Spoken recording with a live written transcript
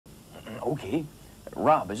Okay.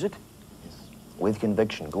 Rob, is it? Yes. With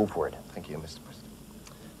conviction. Go for it. Thank you, Mr. President.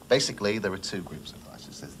 Basically, there are two groups of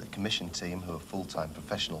writers. There's the commission team, who are full-time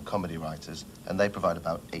professional comedy writers, and they provide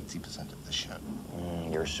about 80% of the show.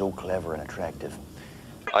 You're so clever and attractive.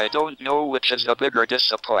 I don't know which is the bigger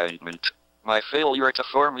disappointment. My failure to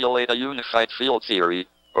formulate a unified field theory,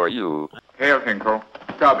 or you. Hail, Hinkle.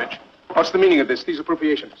 Garbage. What's the meaning of this, these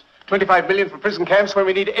appropriations? 25 million for prison camps when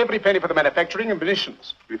we need every penny for the manufacturing and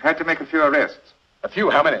munitions. We've had to make a few arrests. A few?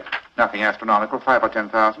 How many? Nothing astronomical, 5 or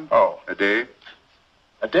 10,000. Oh. A day.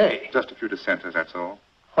 A day? Just a few dissenters, that's all.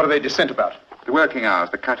 What do they dissent about? The working hours,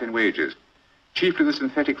 the cut in wages. Chiefly the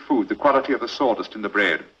synthetic food, the quality of the sawdust in the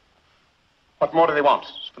bread. What more do they want?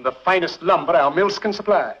 From the finest lumber our mills can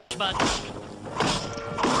supply. But...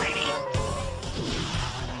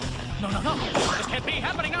 No. This can't be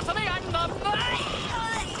happening now to me. I'm the...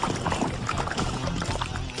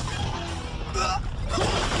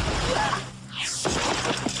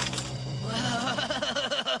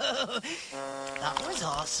 That was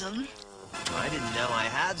awesome. I didn't know I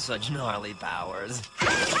had such gnarly powers.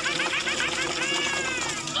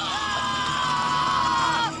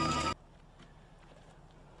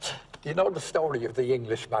 Do you know the story of the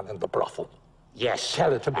Englishman and the brothel? Yes.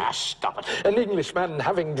 Tell it to me. Stop it. An Englishman,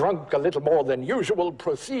 having drunk a little more than usual,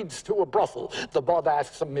 proceeds to a brothel. The bud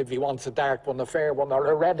asks him if he wants a dark one, a fair one, or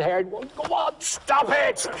a red-haired one. Go on, stop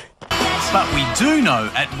it! But we do know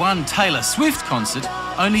at one Taylor Swift concert,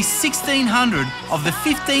 only 1,600 of the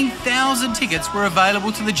 15,000 tickets were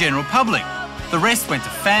available to the general public. The rest went to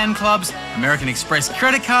fan clubs, American Express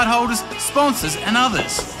credit card holders, sponsors, and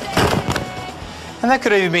others. And that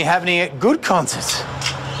could even be happening at good concerts.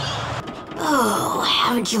 Oh,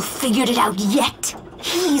 haven't you figured it out yet?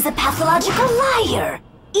 He's a pathological liar.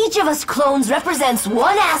 Each of us clones represents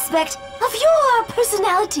one aspect of your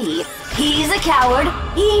personality. He's a coward.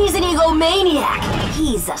 He's an egomaniac.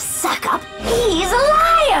 He's a suck-up. He's a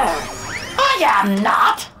liar. I am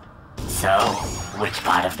not. So, which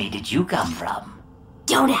part of me did you come from?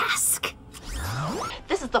 Don't ask.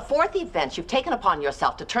 This is the fourth event you've taken upon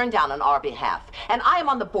yourself to turn down on our behalf. And I am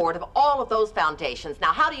on the board of all of those foundations.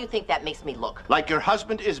 Now, how do you think that makes me look? Like your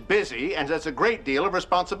husband is busy and has a great deal of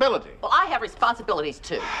responsibility. Well, I have responsibilities,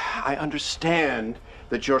 too. I understand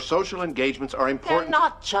that your social engagements are important. They're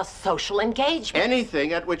not just social engagements.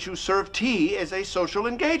 Anything at which you serve tea is a social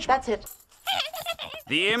engagement. That's it.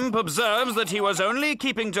 The imp observes that he was only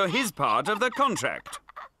keeping to his part of the contract.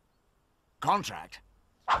 Contract?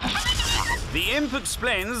 The imp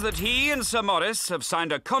explains that he and Sir Morris have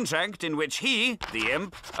signed a contract in which he, the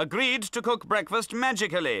imp, agreed to cook breakfast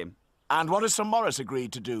magically. And what has Sir Morris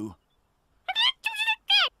agreed to do?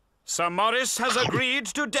 Sir Morris has agreed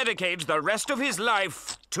to dedicate the rest of his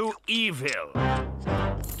life to evil.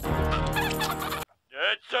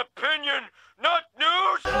 It's opinion, not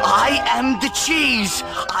news! I am the cheese.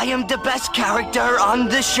 I am the best character on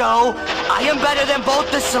the show. I am better than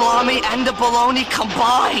both the salami and the bologna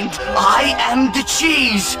combined. I am the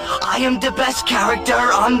cheese. I am the best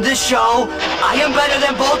character on the show. I am better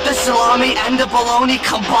than both the salami and the bologna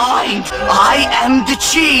combined. I am the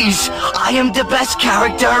cheese. I am the best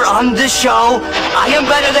character on the show. I am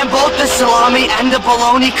better than both the salami and the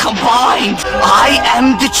bologna combined. I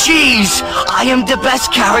am the cheese. I am the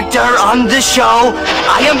best character on the show.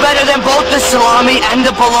 I am better than both the salami and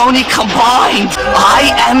the bologna combined.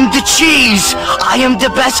 I am the cheese. I am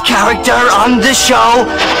the best character on the show.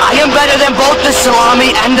 I am better than both the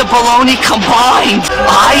salami and the bologna combined.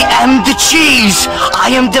 I am the cheese.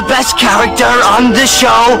 I am the best character on the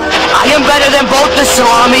show. I am better than both the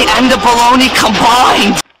salami and the bologna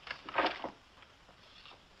combined.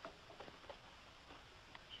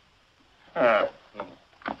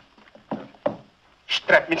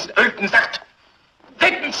 Strep mit den Ölten sagt,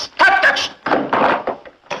 drittens, Tattatsch!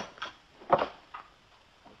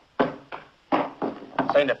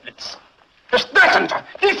 Seine Blitz. Verstressend!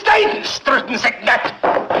 Die Steine struten sich that!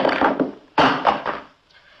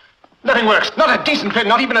 Nothing works. Not a decent pen,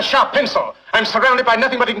 not even a sharp pencil. I'm surrounded by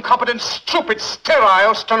nothing but incompetent, stupid,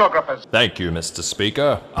 sterile stenographers. Thank you, Mr.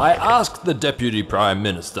 Speaker. I asked the Deputy Prime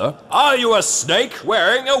Minister, are you a snake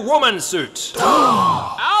wearing a woman suit?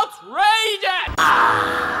 Outrageous!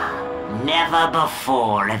 Never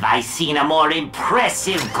before have I seen a more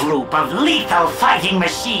impressive group of lethal fighting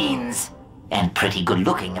machines. And pretty good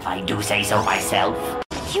looking, if I do say so myself.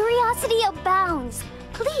 Curiosity abounds.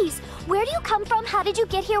 Please, where do you come from? How did you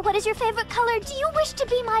get here? What is your favorite color? Do you wish to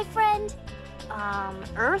be my friend?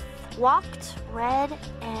 Earth, walked, red,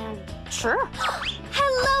 and sure.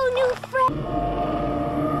 Hello, new friend.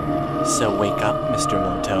 So wake up, Mr.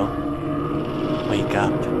 Moto. Wake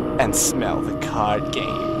up. and smell the card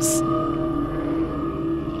games.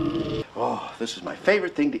 Oh, this is my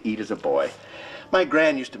favorite thing to eat as a boy. My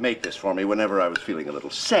gran used to make this for me whenever I was feeling a little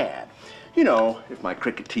sad. You know, if my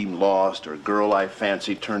cricket team lost or a girl I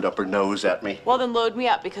fancied turned up her nose at me. Well, then load me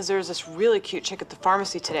up, because there was this really cute chick at the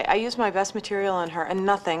pharmacy today. I used my best material on her, and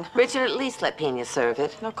nothing. Richard, at least let Pena serve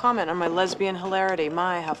it. No comment on my lesbian hilarity.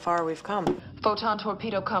 My, how far we've come. Photon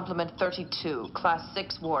torpedo complement 32, class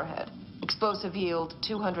 6 warhead. Explosive yield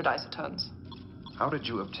 200 isotons. How did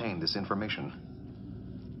you obtain this information?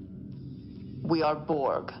 We are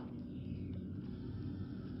Borg.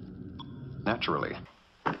 Naturally.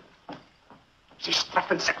 Sie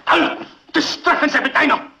straffen sich an! Die straffen sich mit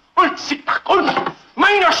einer! Und sie nach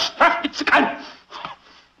meiner Strafe mit sich an!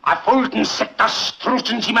 Erfolgen sich das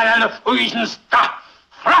Strusen sie mal eine Früsens da!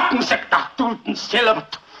 Fragen sich nach Dulden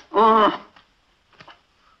Silbert!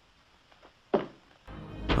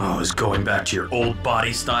 Oh, is going back to your old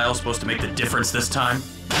body style supposed to make the difference this time?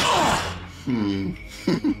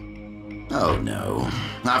 Oh no.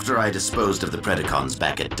 After I disposed of the Predacons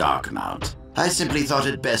back at Darkmount, I simply thought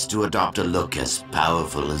it best to adopt a look as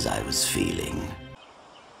powerful as I was feeling.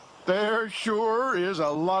 There sure is a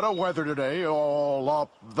lot of weather today, all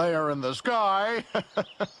up there in the sky.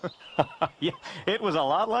 Yeah, it was a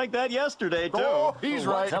lot like that yesterday, too. Oh, he's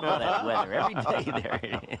right. What's up with that weather? Every day there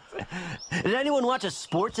it is. Did anyone watch a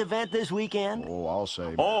sports event this weekend? Oh, I'll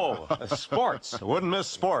say. Oh, sports. Wouldn't miss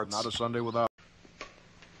sports. Not a Sunday without.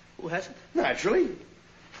 Who has it? Naturally.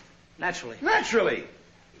 Naturally. Naturally.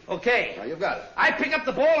 Okay. Now, you've got it. I pick up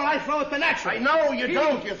the ball and I throw it to Naturally. I know, you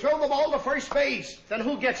don't. You throw the ball to first base. Then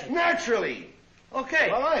who gets it? Naturally. Okay.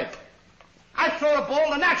 All right. I throw the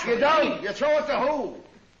ball to Naturally. You don't. You throw it to who?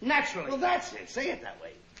 Naturally. Well, that's it. Say it that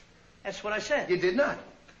way. That's what I said. You did not.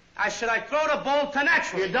 I said I throw the ball to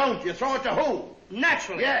Naturally. You don't. You throw it to who?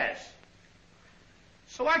 Naturally. Yes.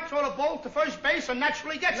 So I throw the ball to first base and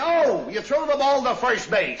Naturally gets it. No, you throw the ball to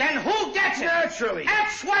first base. Then who gets it? Naturally.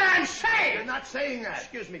 That's what I'm saying. You're not saying that.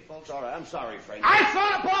 Excuse me, folks. All right, I'm sorry, Frank. I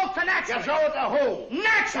throw the ball to Naturally. You throw it to who?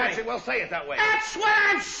 Naturally. That's it. Well, say it that way. That's what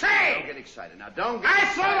I'm saying. Don't get excited now. Don't get I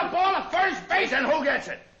excited. throw the ball to first base. Then who gets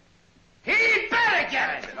it? He better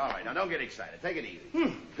get That's it. All right, now don't get excited. Take it easy.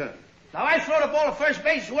 Now I throw the ball to first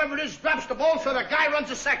base. Whoever it is drops the ball, so the guy runs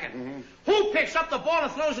to second. Who picks up the ball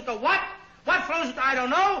and throws it to what? What throws it to I don't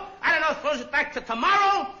know. I don't know, throws it back to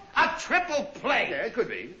tomorrow. A triple play. Yeah, it could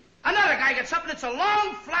be. Another guy gets up and it's a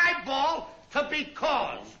long fly ball to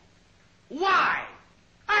because. Why?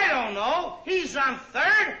 I don't know. He's on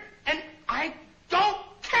third, and I don't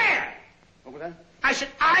care. What was that? I said,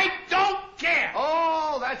 I don't care.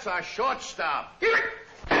 Oh, that's a shortstop. Here it